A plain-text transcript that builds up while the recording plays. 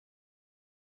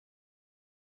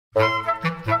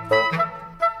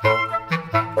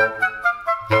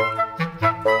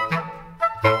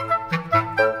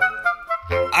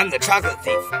chocolate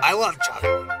thief. I love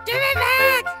chocolate. Give it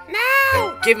back!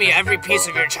 No! Give me every piece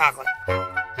of your chocolate.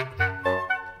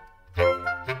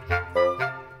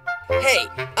 Hey,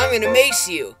 I'm gonna mace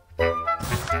you.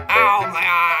 Ow, my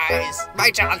eyes!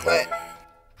 My chocolate!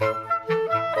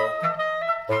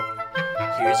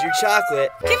 Here's your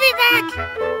chocolate. Give me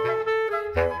back!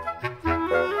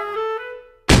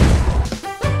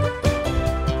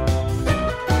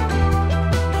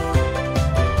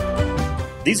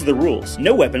 These are the rules.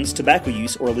 No weapons, tobacco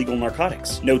use, or illegal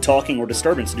narcotics. No talking or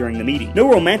disturbance during the meeting. No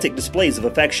romantic displays of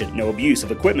affection. No abuse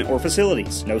of equipment or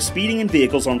facilities. No speeding in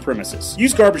vehicles on premises.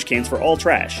 Use garbage cans for all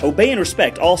trash. Obey and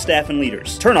respect all staff and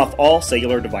leaders. Turn off all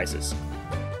cellular devices.